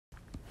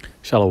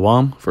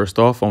Shalom. First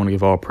off, I want to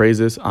give all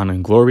praises, honor,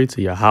 and glory to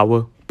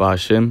Yahawah,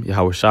 Ba'ashem,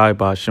 Yahawashi,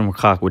 Ba'ashem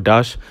Rakak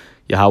Wadash.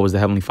 Yahawah is the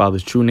Heavenly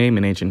Father's true name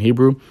in ancient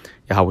Hebrew.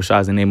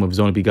 Yahawashi is the name of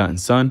his only begotten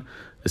Son,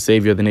 the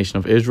Savior of the nation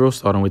of Israel,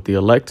 starting with the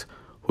elect,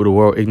 who the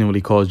world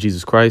ignorantly calls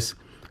Jesus Christ.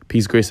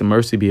 Peace, grace, and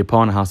mercy be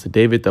upon the house of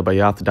David, the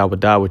Bayath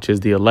Dawadah, which is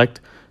the elect,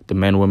 the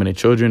men, women, and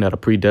children that are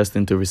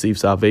predestined to receive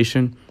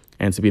salvation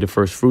and to be the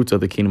first fruits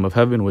of the kingdom of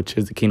heaven, which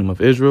is the kingdom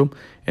of Israel,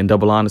 and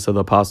double honors of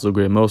the apostles of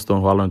great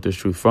millstone who I learned this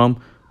truth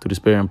from, through the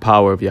spirit and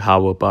power of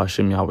Yahawah,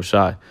 Ba'ashem,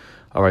 Yahawashi.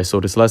 All right, so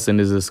this lesson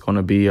is just going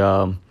to be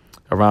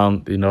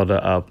around,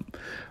 the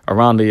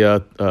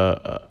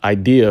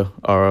idea,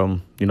 or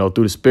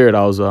through the spirit.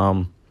 I was,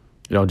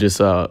 just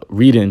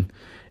reading,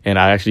 and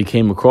I actually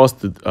came across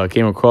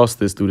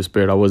this through the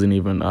spirit. I wasn't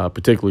even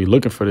particularly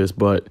looking for this,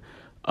 but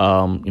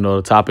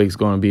the topic is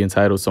going to be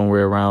entitled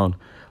somewhere around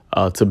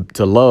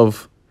to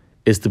love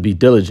is to be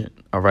diligent.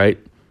 All right,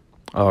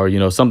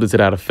 or something to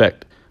that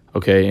effect.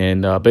 Okay,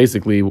 and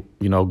basically,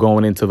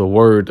 going into the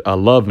word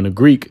love in the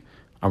Greek,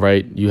 all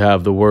right, you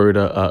have the word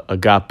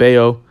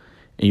agapeo,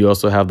 and you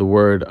also have the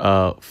word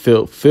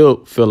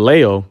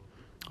phileo,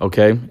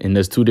 okay, and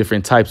there's two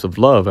different types of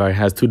love. Right? It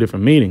has two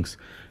different meanings,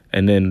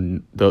 and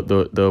then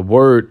the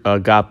word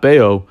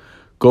agapeo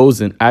goes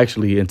in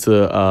actually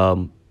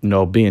into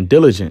being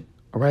diligent,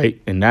 all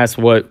right, and that's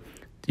what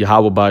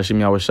Yahawah Ba'ashem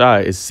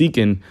Yahawashi is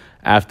seeking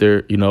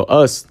after,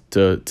 us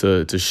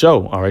to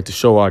show, all right, to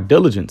show our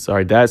diligence. All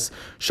right, that's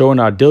showing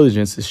our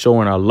diligence is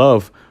showing our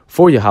love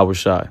for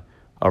Yahawashi.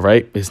 All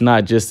right, it's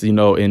not just, in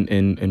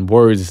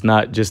words. It's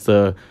not just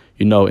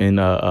in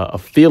a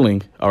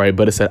feeling. All right,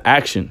 but it's an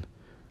action.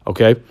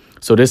 OK,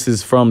 so this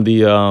is from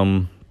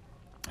the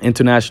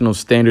International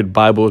Standard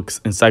Bible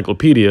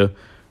Encyclopedia.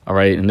 All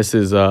right. And this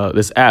is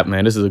this app,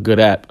 man. This is a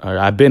good app. All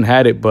right, I've been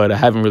had it, but I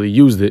haven't really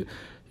used it.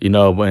 And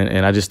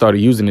I just started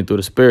using it through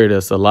the spirit.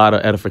 There's a lot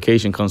of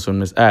edification comes from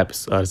this app.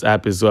 This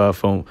app is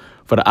for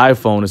the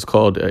iPhone. It's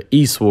called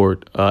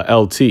eSword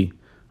LT.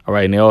 All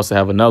right. And they also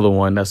have another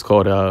one that's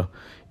called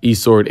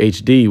eSword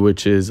HD,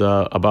 which is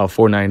about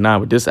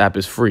 $4.99. But this app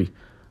is free.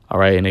 All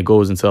right. And it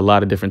goes into a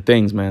lot of different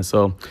things, man.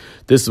 So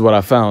this is what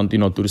I found,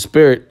 through the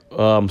spirit.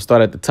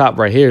 Start at the top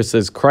right here. It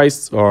says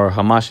Christ, or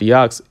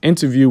Hamashiach's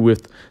interview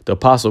with the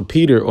Apostle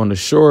Peter on the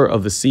shore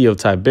of the Sea of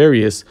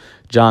Tiberias,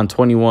 John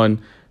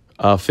 21.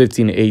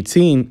 15 to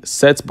 18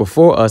 sets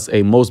before us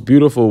a most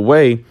beautiful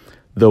way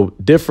the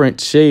different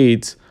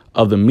shades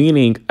of the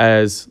meaning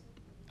as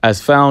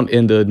found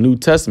in the New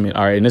Testament.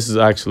 All right. And this is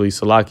actually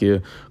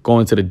Salakia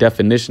going to the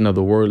definition of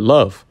the word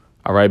love.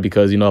 All right.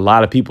 Because, a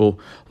lot of people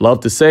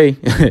love to say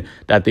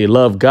that they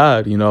love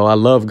God. I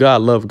love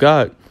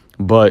God.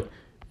 But,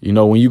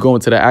 when you go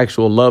into the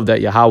actual love that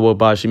Yahawah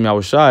Ba'ashem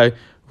Yahawashi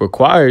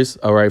requires,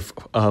 all right,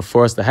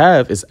 for us to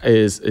have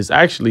is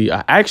actually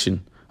an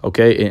action.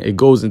 OK, and it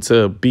goes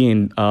into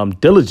being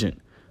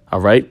diligent.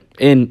 All right.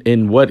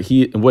 In what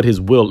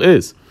his will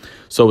is.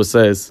 So it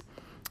says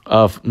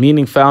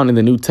meaning found in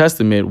the New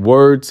Testament,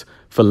 words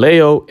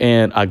phileo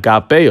and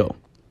agapeo.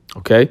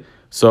 OK,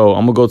 so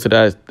I'm going to go to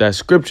that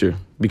scripture,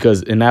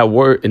 because in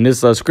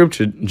this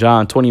scripture,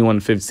 John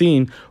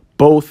 21:15,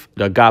 both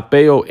the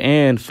agapeo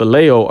and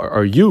phileo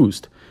are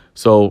used.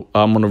 So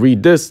I'm going to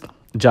read this,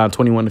 John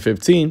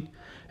 21:15.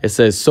 It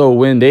says, so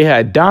when they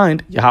had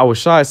dined,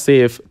 Yahawashi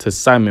saith to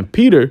Simon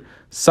Peter,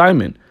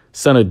 Simon,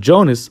 son of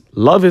Jonas,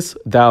 lovest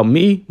thou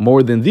me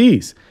more than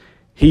these?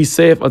 He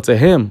saith unto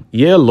him,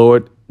 yea,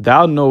 Lord,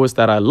 thou knowest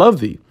that I love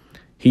thee.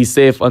 He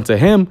saith unto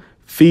him,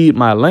 feed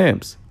my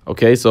lambs.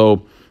 Okay,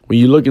 so when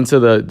you look into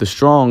the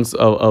Strongs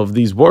of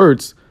these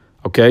words,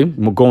 okay,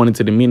 we're going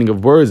into the meaning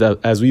of words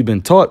as we've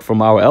been taught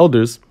from our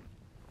elders.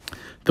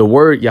 The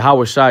word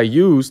Yahawashi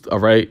used, all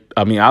right,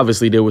 I mean,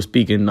 obviously they were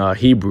speaking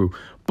Hebrew,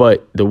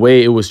 but the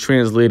way it was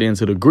translated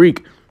into the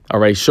Greek, all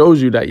right,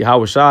 shows you that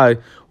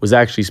Yahawashi was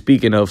actually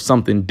speaking of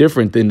something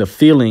different than the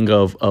feeling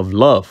of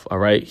love. All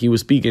right. He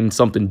was speaking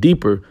something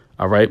deeper.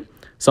 All right.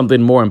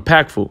 Something more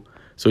impactful.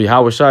 So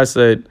Yahawashi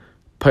said,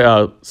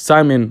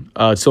 Simon,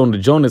 son of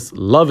Jonas,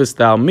 lovest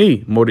thou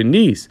me more than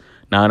these?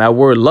 Now, that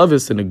word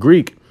lovest in the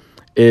Greek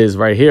is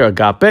right here,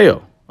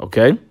 agapeo.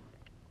 OK,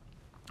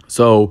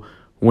 so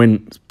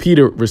when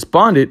Peter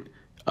responded,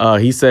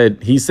 he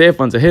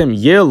saith unto him,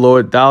 yea,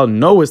 Lord, thou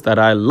knowest that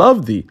I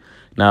love thee.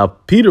 Now,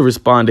 Peter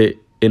responded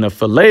in a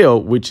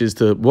phileo, which is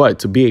to what?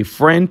 To be a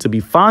friend, to be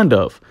fond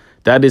of.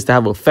 That is to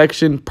have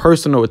affection,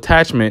 personal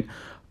attachment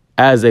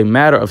as a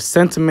matter of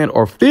sentiment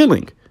or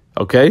feeling.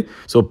 OK,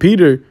 so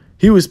Peter,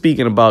 he was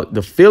speaking about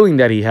the feeling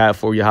that he had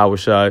for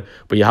Yahawashi,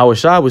 but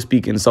Yahawashi was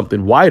speaking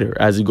something wider.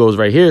 As it goes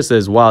right here, it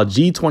says, while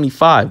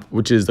G25,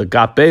 which is the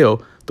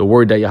agapeo, the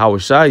word that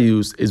Yahawashi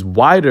used, is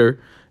wider,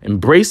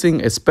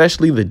 embracing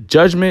especially the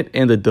judgment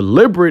and the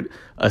deliberate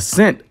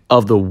assent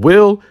of the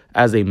will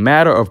as a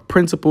matter of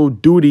principle,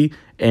 duty,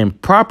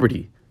 and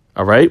property.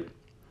 All right.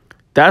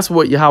 That's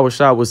what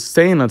Yahawashi was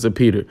saying unto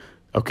Peter.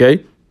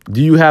 OK,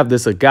 do you have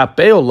this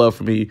agapeo love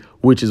for me,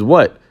 which is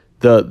what?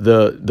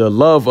 The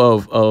love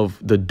of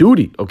the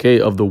duty, OK,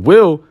 of the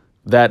will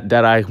that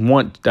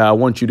I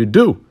want you to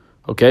do.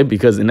 OK,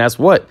 and that's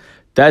what?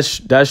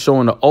 that's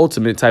showing the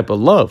ultimate type of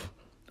love.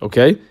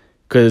 Okay.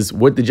 Because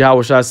what did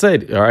Yahawashi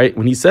said? All right.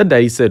 When he said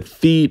that, he said,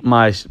 feed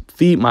my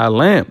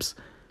lambs.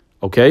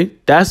 Okay.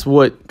 That's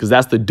because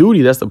that's the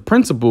duty. That's the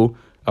principle.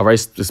 All right.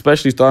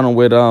 Especially starting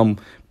with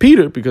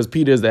Peter, because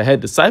Peter is the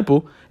head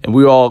disciple, and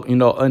we all,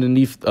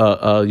 underneath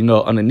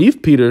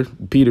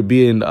Peter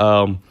being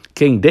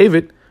King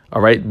David.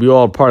 All right. We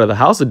all part of the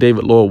house of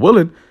David, Lord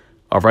willing.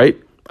 All right.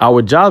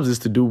 Our jobs is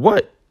to do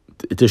what?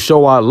 To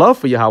show our love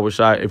for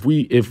Yahawashi. If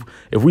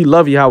we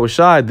love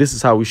Yahawashi, this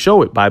is how we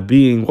show it, by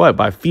being what?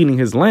 By feeding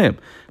his lamb.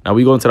 Now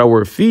we go into that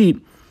word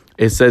feed.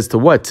 It says to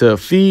what? To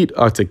feed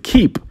or to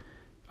keep.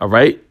 All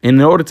right. And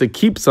in order to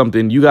keep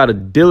something, you got to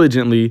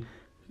diligently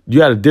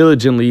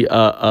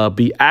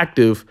be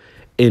active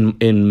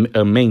in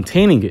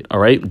maintaining it. All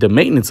right. The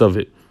maintenance of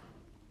it.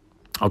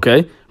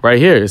 Okay. Right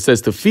here, it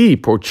says to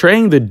feed,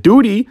 portraying the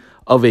duty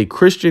of a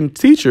Christian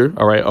teacher,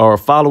 all right, or a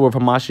follower of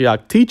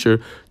Hamashiach teacher,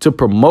 to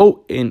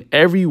promote in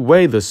every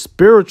way the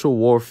spiritual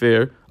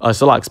welfare of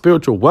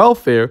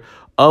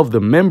the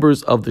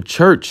members of the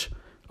church.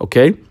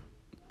 Okay.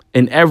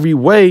 In every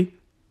way.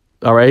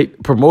 All right.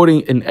 Promoting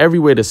in every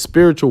way the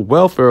spiritual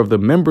welfare of the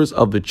members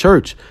of the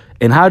church.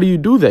 And how do you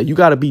do that? You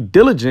got to be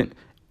diligent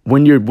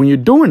when you're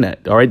doing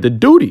that. All right. The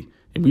duty.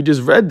 And we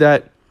just read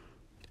that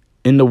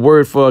in the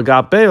word for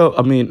agapeo.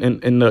 I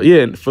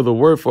mean, for the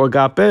word for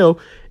agapeo,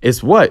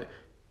 it's what?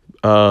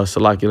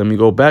 Salaki, let me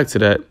go back to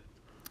that.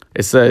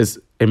 It says,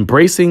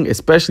 embracing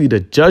especially the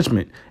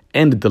judgment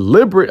and the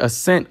deliberate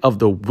assent of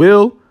the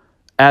will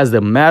as the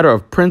matter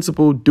of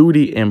principle,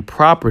 duty, and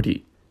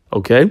property.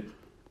 Okay.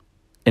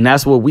 And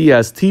that's what we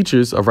as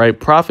teachers, all right,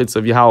 prophets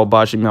of Yahweh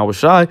Bashim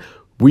Yahawashi,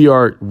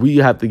 we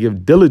have to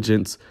give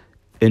diligence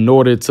in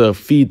order to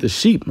feed the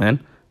sheep, man.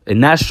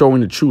 And that's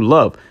showing the true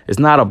love. It's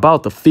not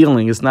about the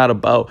feeling. It's not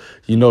about,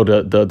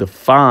 the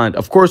fond.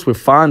 Of course, we're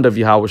fond of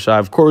Yahawashi.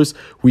 Of course,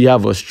 we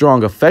have a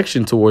strong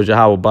affection towards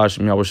Yahweh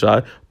Bashim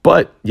Yahawashi.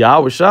 But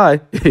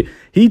Yahawashi,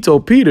 he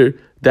told Peter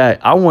that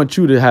I want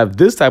you to have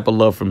this type of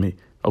love for me.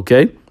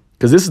 Okay.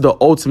 Because this is the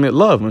ultimate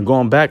love. And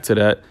going back to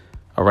that.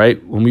 All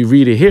right. When we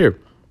read it here,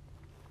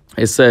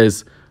 it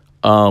says,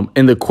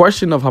 in the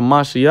question of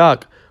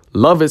Hamashiach,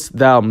 lovest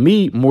thou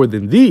me more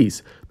than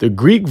these? The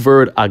Greek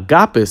word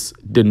agapes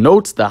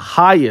denotes the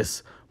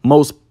highest,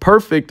 most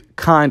perfect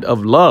kind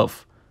of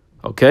love.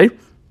 Okay.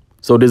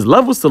 So there's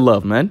levels to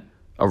love, man.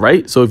 All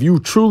right. So if you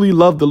truly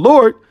love the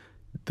Lord,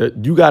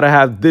 you got to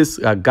have this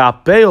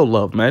agapeo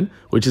love, man,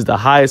 which is the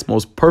highest,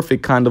 most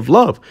perfect kind of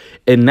love.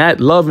 And that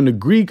love in the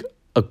Greek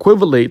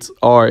equivalates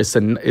or is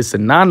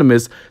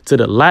synonymous to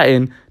the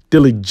Latin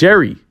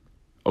diligere.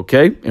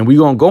 OK, and we're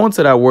going to go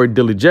into that word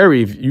diligere.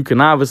 You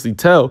can obviously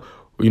tell,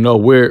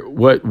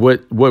 what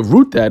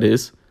root that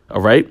is.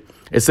 All right.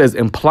 It says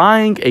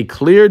implying a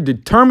clear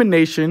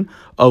determination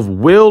of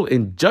will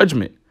and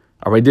judgment.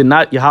 All right. Did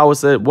not Yahweh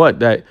said what?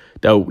 That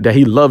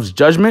he loves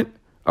judgment.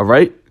 All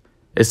right.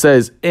 It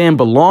says and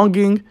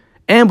belonging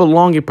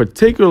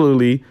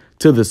particularly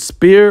to the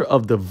sphere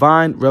of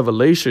divine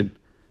revelation.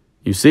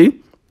 You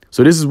see?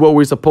 So this is what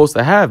we're supposed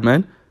to have,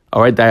 man.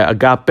 All right. That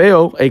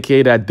agapeo,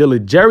 aka that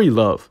diligere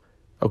love.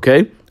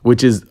 OK,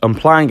 which is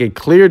implying a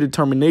clear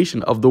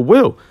determination of the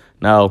will.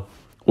 Now,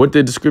 what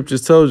did the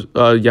scriptures tell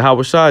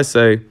Yahawashi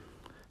say?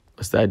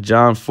 What's that?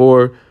 John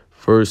 4,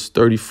 verse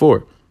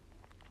 34.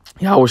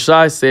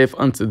 Yahawashi saith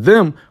unto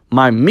them,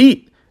 my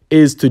meat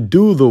is to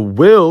do the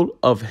will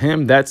of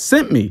him that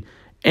sent me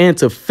and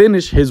to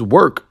finish his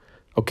work.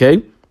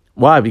 OK,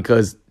 why?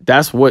 Because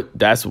that's the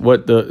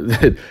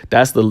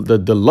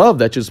love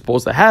that you're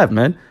supposed to have,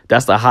 man.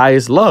 That's the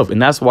highest love.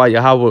 And that's why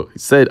Yahweh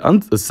said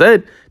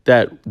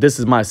that this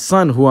is my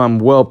son who I'm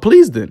well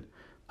pleased in.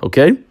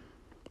 OK,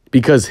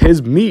 because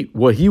his meat,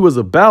 what he was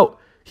about,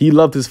 he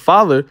loved his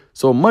father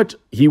so much.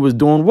 He was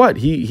doing what?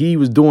 He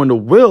was doing the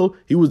will.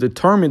 He was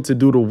determined to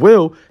do the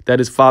will that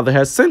his father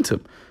has sent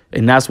him.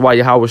 And that's why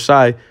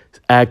Yahawashi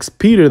asked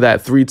Peter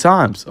that 3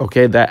 times.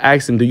 OK, that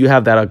asked him, do you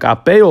have that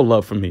agapeo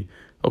love for me?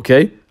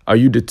 OK, are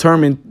you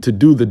determined to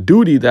do the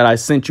duty that I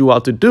sent you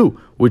out to do,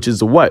 which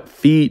is what?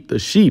 Feed the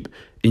sheep.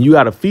 And you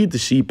got to feed the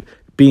sheep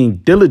being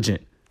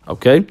diligent.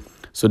 OK,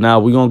 so now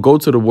we're going to go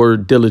to the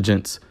word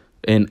diligence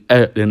in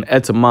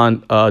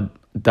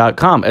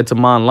etymonline.com.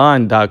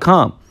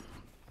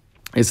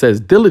 It says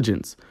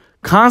diligence,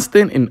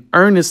 constant and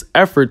earnest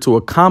effort to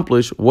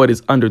accomplish what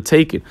is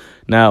undertaken.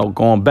 Now,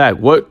 going back,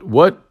 what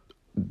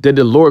did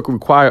the Lord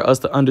require us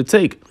to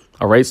undertake?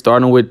 All right,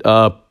 starting with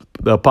the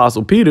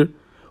Apostle Peter,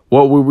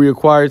 what were we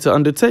required to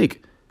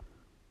undertake?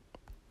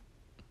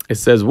 It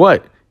says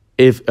what?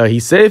 If he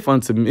saith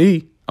unto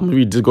me, I'm going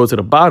to just go to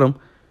the bottom.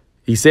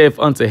 He saith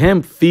unto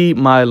him, feed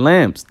my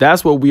lambs.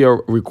 That's what we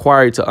are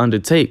required to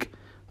undertake.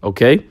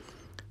 OK,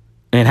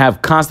 and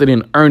have constant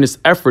and earnest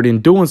effort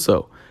in doing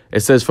so.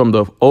 It says from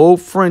the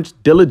old French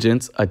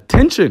diligence,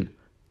 attention,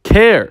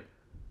 care,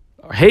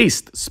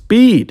 haste,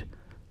 speed,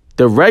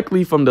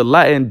 directly from the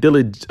Latin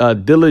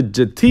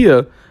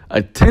diligentia,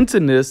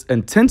 attentiveness,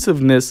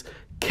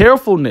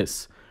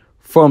 carefulness,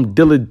 from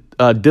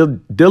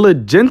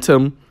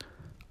diligentum,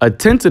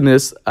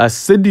 attentiveness,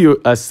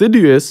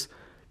 assiduous,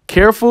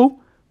 careful,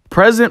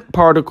 present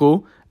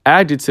particle,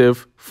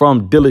 adjective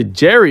from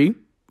diligere.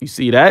 You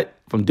see that?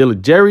 From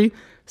diligere.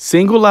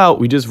 Single out.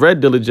 We just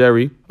read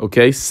diligere.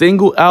 Okay.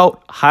 Single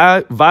out,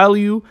 high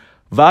value,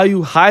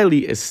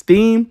 highly,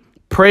 esteem,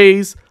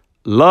 praise,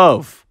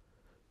 love.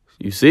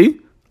 You see?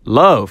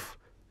 Love.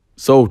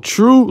 So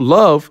true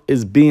love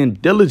is being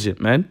diligent,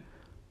 man.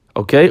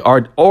 Okay.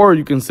 Or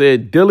you can say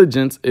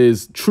diligence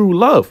is true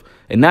love.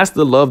 And that's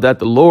the love that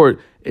the Lord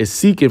is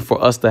seeking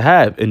for us to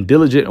have. And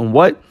diligent in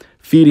what?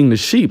 Feeding the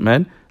sheep,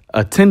 man.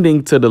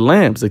 Attending to the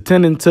lambs,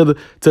 attending to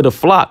the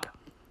flock.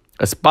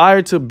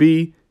 Aspire to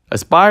be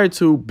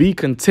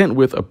content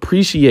with,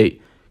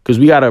 appreciate, because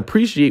we got to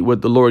appreciate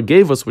what the Lord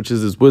gave us, which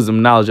is his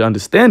wisdom, knowledge,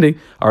 understanding.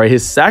 All right.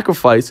 His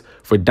sacrifice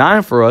for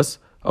dying for us.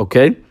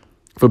 Okay.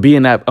 For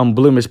being that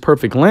unblemished,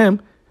 perfect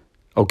lamb.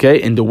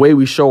 Okay. And the way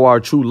we show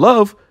our true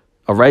love.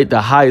 All right.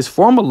 The highest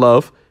form of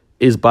love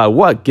is by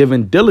what?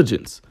 Giving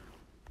diligence.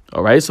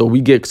 All right. So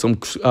we get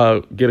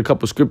a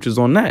couple scriptures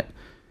on that.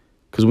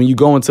 Because when you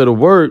go into the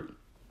word,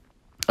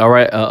 all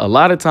right, a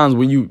lot of times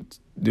when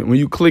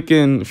you click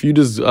in, if you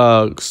just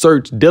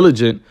search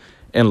diligent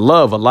and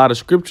love, a lot of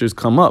scriptures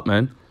come up,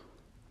 man.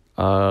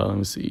 Let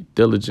me see.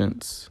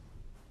 Diligence,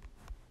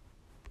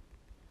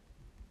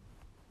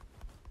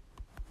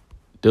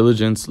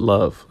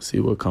 love. See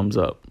what comes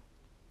up.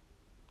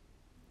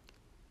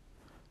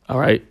 All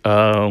right.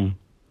 There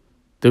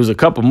was a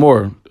couple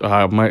more.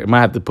 I might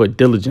have to put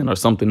diligent or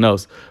something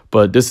else.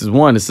 But this is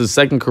one. This is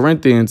 2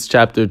 Corinthians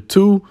chapter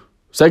 2,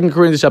 2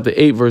 Corinthians chapter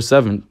 8, verse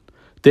 7.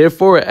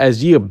 Therefore,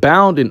 as ye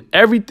abound in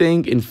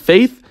everything, in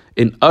faith,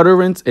 in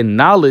utterance, in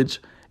knowledge,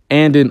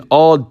 and in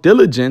all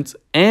diligence,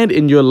 and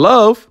in your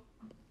love,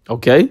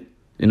 okay?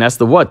 And that's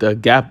the what? The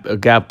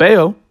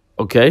agapeo,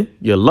 okay?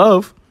 Your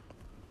love.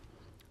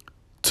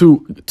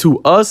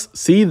 To us,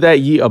 see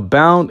that ye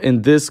abound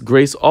in this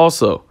grace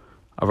also.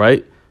 All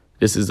right?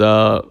 This is,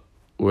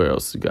 where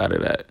else you got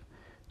it at?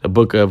 The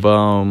book of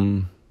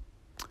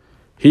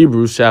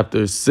Hebrews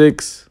chapter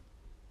 6.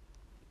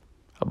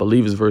 I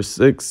believe it's verse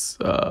 6,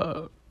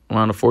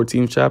 around the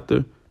 14th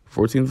chapter,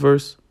 14th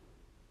verse.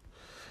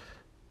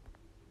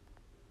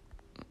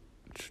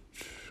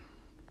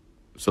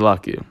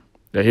 Salakia.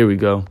 Yeah, here we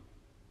go.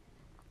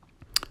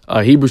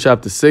 Hebrews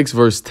chapter 6,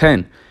 verse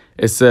 10.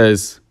 It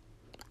says,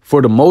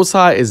 for the Most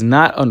High is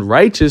not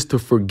unrighteous to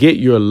forget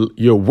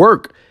your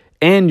work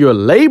and your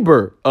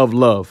labor of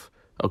love.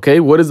 Okay,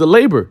 what is the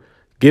labor?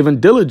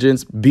 Giving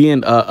diligence,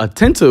 being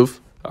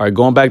attentive. All right,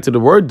 going back to the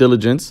word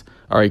diligence.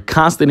 All right,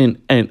 constant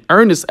and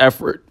earnest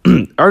effort,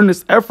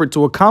 earnest effort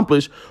to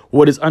accomplish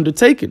what is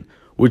undertaken,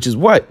 which is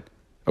what?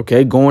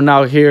 Okay, going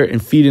out here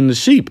and feeding the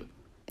sheep.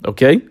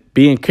 Okay,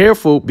 being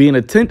careful,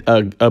 being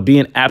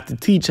being apt to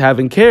teach,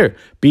 having care,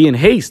 being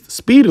haste,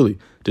 speedily.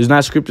 There's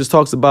not scriptures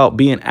talks about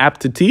being apt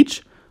to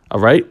teach.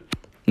 All right,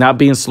 not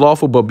being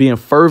slothful, but being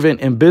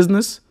fervent in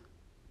business.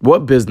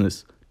 What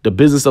business? The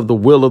business of the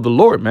will of the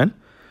Lord, man.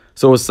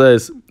 So it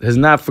says, is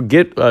not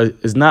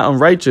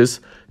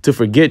unrighteous to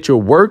forget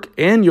your work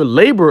and your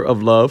labor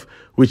of love,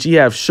 which ye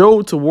have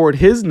showed toward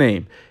his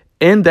name,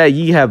 and that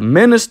ye have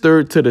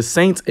ministered to the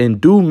saints and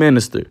do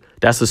minister.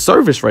 That's a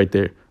service right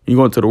there. You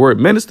go into the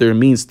word minister, it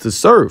means to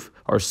serve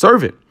or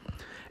servant.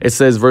 It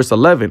says, verse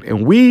 11,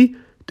 and we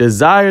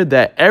desire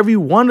that every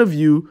one of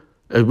you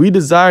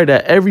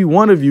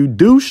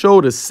do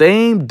show the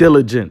same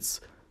diligence.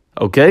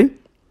 Okay,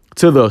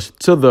 to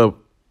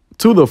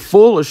the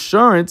full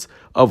assurance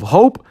of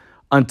hope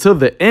until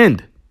the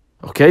end.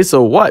 Okay,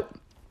 so what?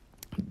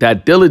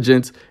 That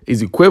diligence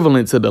is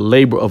equivalent to the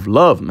labor of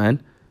love, man.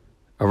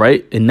 All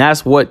right. And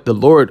that's what the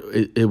Lord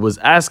it was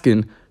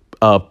asking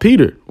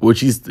Peter, which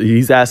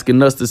he's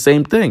asking us the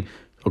same thing.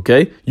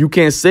 OK, you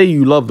can't say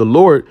you love the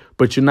Lord,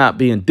 but you're not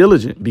being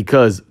diligent,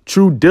 because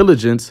true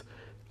diligence,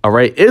 all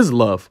right, is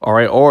love. All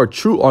right. Or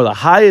the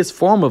highest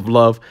form of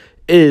love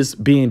is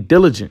being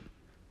diligent.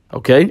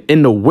 OK,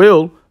 in the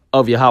will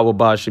of Yahawah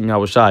Ba'ashem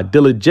Yahawashi,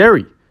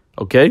 diligere.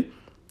 OK,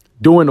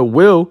 doing the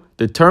will,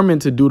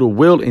 determined to do the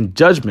will in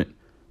judgment.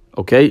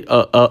 OK,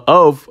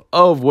 of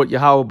what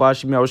Yahawah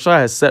Ba'ashem Yahawashi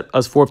has set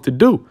us forth to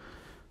do.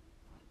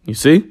 You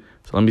see?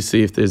 So let me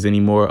see if there's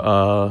any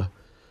more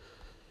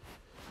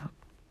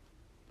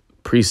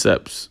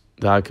precepts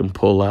that I can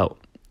pull out.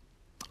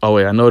 Oh,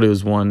 wait, I know there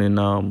was one in,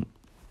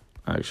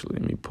 actually,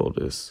 let me pull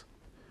this.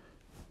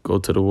 Go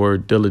to the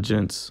word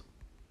diligence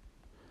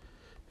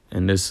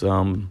in this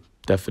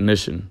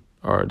definition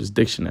or this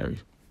dictionary.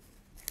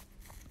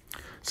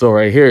 So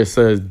right here it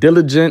says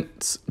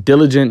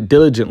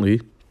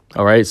diligently.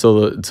 All right.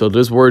 So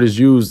this word is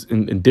used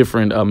in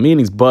different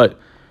meanings, but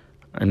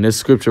in this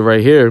scripture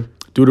right here,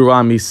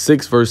 Deuteronomy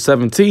 6, verse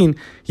 17,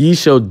 ye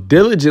shall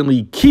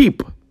diligently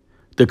keep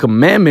the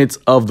commandments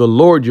of the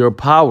Lord your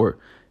power,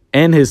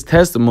 and his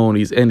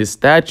testimonies and his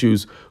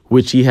statutes,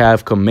 which he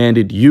have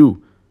commanded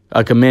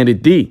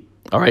thee.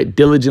 All right.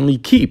 Diligently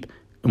keep.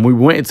 And we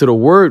went into the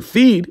word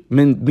feed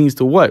means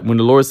to what? When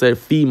the Lord said,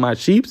 feed my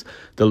sheep,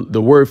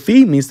 the word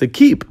feed means to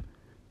keep.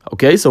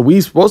 OK, so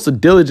we're supposed to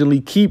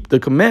diligently keep the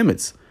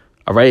commandments.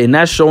 All right. And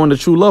that's showing the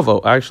true love.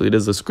 Oh, actually,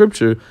 there's a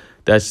scripture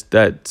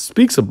that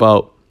speaks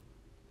about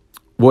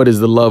what is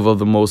the love of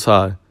the Most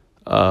High.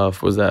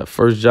 Was that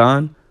 1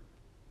 John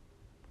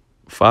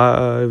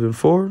 5 and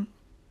 4?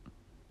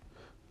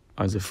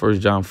 Or is it 1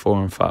 John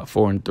 4 and 5,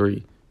 4 and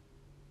 3?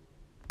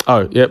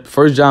 Oh, yep.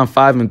 1 John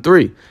 5 and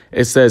 3.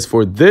 It says,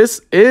 for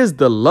this is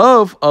the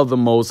love of the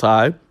Most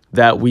High,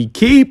 that we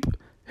keep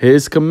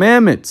his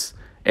commandments,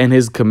 and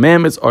his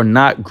commandments are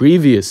not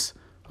grievous.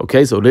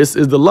 Okay, so this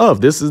is the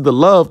love. This is the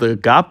love, the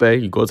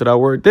agape. You go to that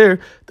word there,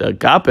 the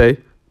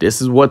agape.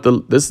 This is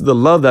the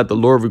love that the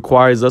Lord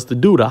requires us to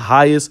do. The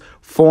highest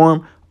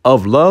form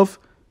of love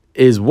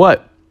is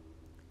what?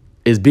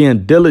 Is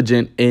being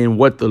diligent in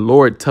what the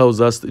Lord tells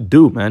us to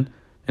do, man.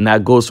 And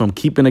that goes from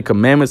keeping the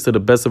commandments to the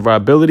best of our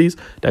abilities.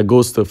 That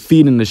goes to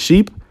feeding the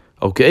sheep,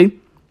 okay?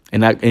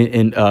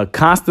 And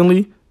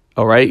constantly,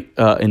 all right,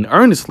 and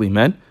earnestly,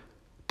 man.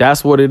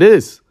 That's what it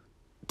is,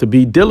 to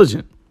be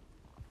diligent.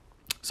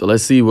 So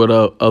let's see what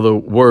other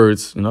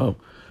words,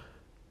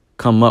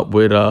 come up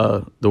with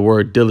the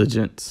word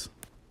diligence.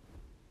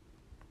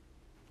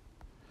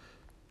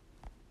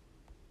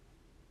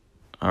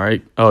 All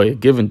right. Oh, yeah.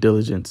 Giving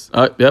diligence.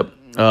 Yep.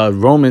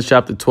 Romans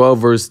chapter 12,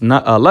 verse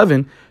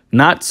 11.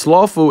 Not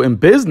slothful in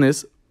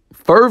business,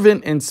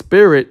 fervent in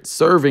spirit,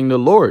 serving the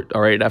Lord.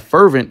 All right. That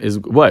fervent is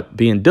what?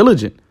 Being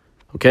diligent.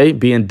 Okay.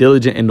 Being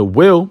diligent in the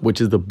will,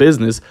 which is the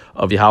business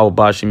of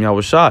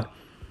Yahawashi.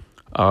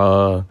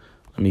 Let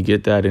me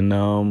get that in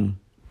 1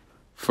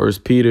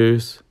 Peter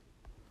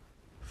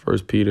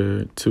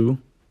 2.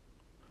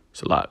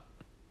 It's a lot.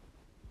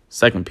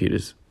 2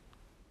 Peter's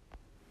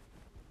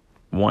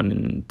 1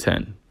 and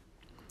 10.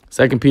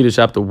 2 Peter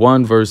chapter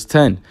 1, verse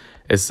 10.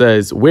 It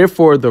says,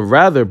 wherefore the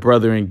rather,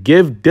 brethren,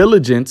 give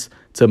diligence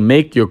to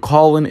make your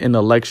calling and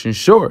election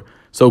sure.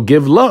 So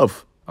give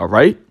love. All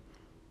right.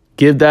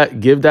 Give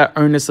that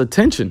earnest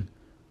attention,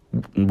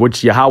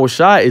 which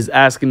Yahawashi is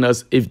asking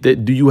us,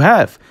 do you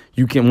have?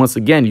 You can, once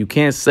again, you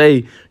can't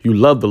say you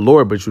love the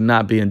Lord, but you're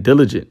not being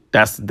diligent.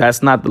 That's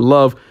not the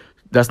love.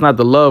 That's not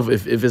the love.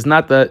 If it's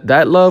not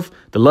that love,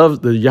 the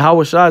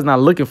Yahawashi is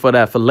not looking for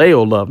that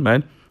phileo love,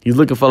 man. He's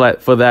looking for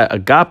that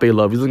agape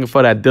love. He's looking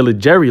for that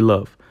diligere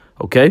love.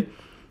 Okay.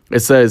 It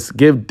says,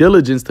 give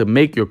diligence to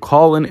make your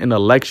calling and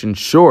election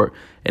sure.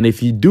 And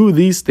if you do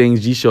these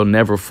things, ye shall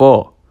never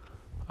fall.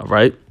 All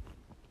right.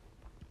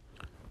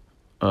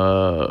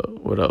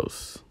 What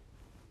else?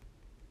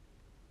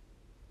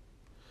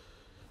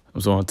 I'm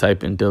just going to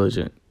type in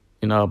diligent,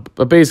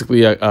 but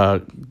basically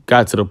I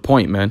got to the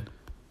point, man.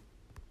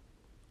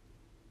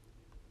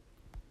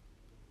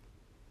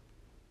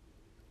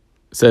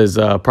 It says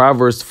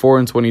Proverbs 4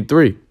 and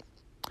 23.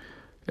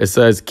 It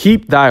says,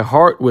 keep thy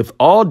heart with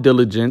all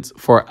diligence,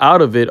 for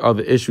out of it are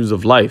the issues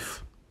of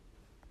life.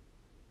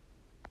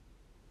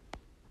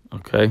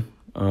 Okay.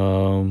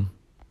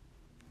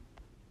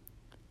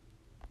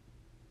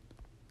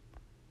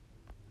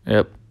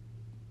 Yep.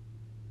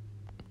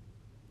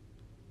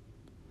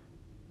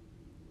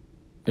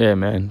 Yeah,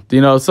 man.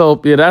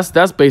 So yeah,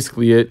 that's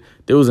basically it.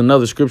 There was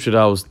another scripture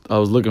that I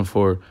was looking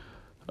for.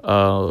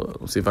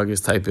 Let's see if I can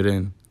just type it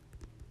in.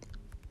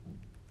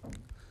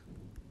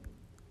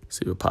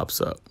 See what pops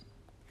up.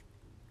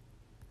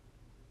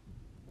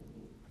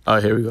 Oh,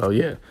 here we go.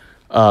 Yeah.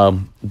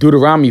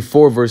 Deuteronomy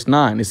 4, verse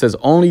 9. It says,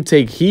 only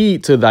take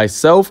heed to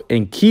thyself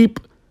and keep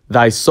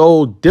thy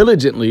soul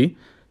diligently,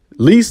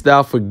 lest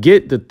thou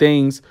forget the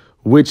things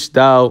which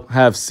thou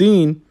have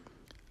seen,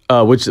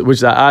 which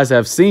thy eyes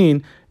have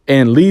seen,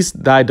 and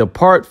lest thy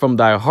depart from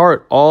thy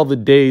heart all the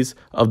days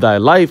of thy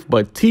life,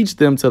 but teach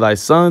them to thy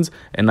sons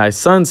and thy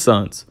sons'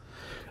 sons.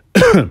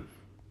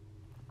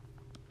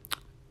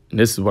 And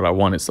this is what I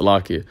wanted,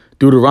 Salakia.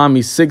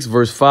 Deuteronomy 6,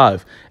 verse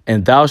 5.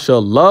 And thou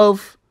shalt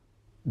love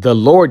the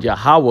Lord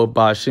Yahweh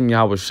by Hashem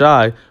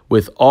Yahawashi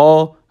with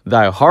all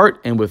thy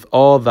heart and with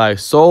all thy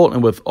soul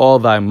and with all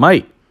thy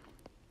might.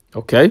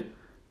 Okay.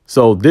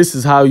 So this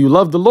is how you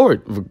love the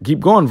Lord. Keep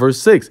going. Verse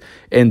 6.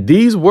 And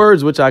these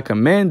words which I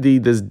command thee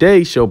this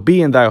day shall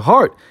be in thy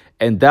heart,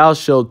 and thou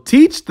shalt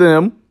teach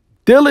them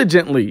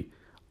diligently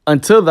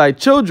unto thy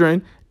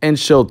children, and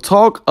shalt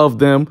talk of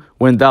them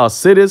when thou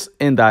sittest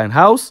in thine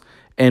house,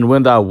 and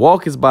when thou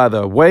walkest by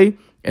thy way,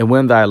 and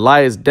when thou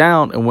liest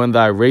down, and when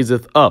thou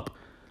raiseth up.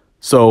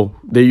 So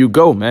there you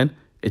go, man.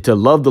 To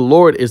love the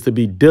Lord is to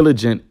be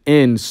diligent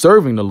in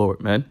serving the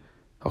Lord, man.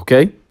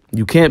 Okay.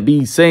 You can't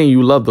be saying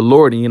you love the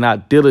Lord and you're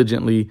not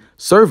diligently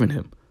serving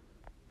him.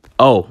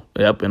 Oh,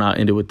 yep. And I'll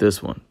end it with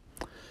this one.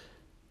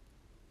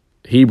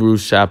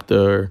 Hebrews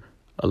chapter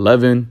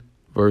 11,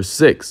 verse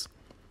 6.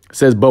 It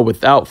says, but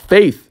without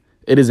faith,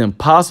 it is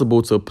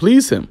impossible to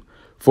please him.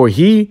 For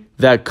he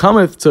that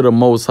cometh to the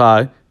Most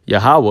High,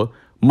 Yahweh,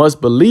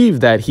 must believe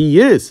that he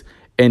is,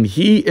 and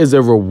he is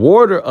a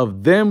rewarder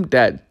of them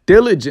that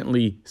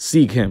diligently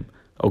seek him.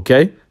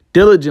 Okay?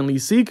 Diligently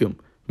seek him.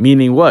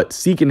 Meaning what?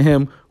 Seeking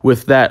him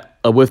with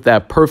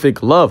that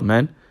perfect love,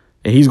 man.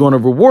 And he's going to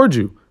reward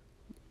you.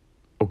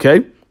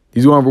 Okay?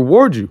 He's going to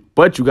reward you.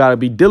 But you got to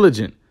be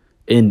diligent.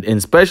 And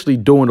especially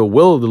doing the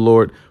will of the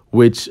Lord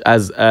which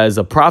as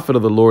a prophet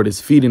of the Lord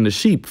is feeding the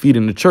sheep,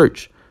 feeding the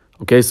church.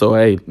 Okay, so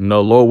hey,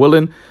 Lord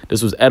willing,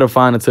 this was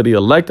edifying unto the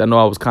elect. I know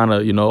I was kind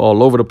of,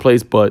 all over the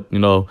place, but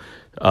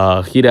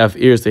he'd have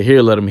ears to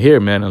hear, let him hear,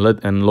 man,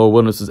 and Lord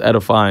willing, this is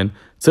edifying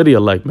to the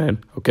elect,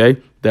 man. Okay,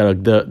 that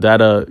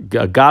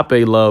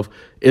agape love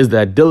is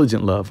that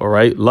diligent love. All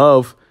right,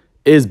 love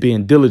is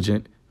being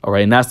diligent. All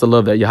right, and that's the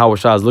love that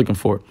Yahawashi is looking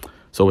for.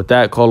 So with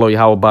that, call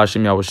Yahweh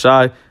Bashim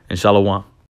Yahawashi and Shalom.